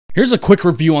Here's a quick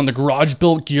review on the Garage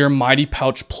Built Gear Mighty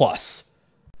Pouch Plus.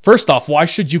 First off, why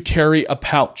should you carry a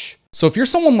pouch? So if you're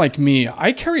someone like me,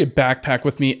 I carry a backpack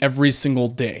with me every single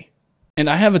day. And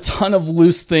I have a ton of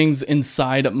loose things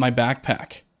inside my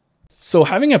backpack. So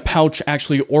having a pouch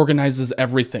actually organizes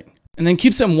everything and then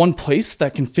keeps it in one place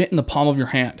that can fit in the palm of your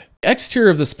hand. The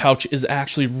exterior of this pouch is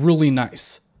actually really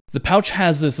nice. The pouch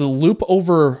has this loop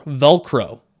over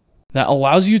Velcro that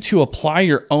allows you to apply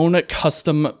your own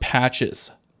custom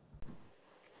patches.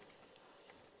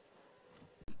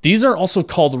 These are also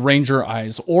called Ranger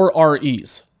Eyes or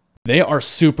REs. They are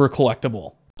super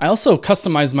collectible. I also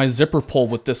customized my zipper pull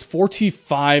with this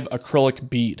 45 acrylic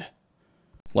bead.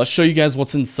 Let's show you guys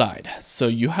what's inside. So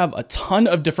you have a ton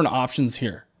of different options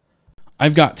here.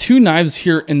 I've got 2 knives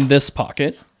here in this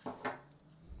pocket,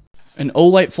 an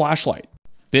Olight flashlight,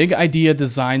 Big Idea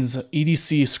Designs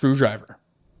EDC screwdriver,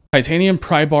 titanium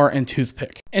pry bar and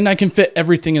toothpick, and I can fit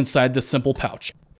everything inside this simple pouch.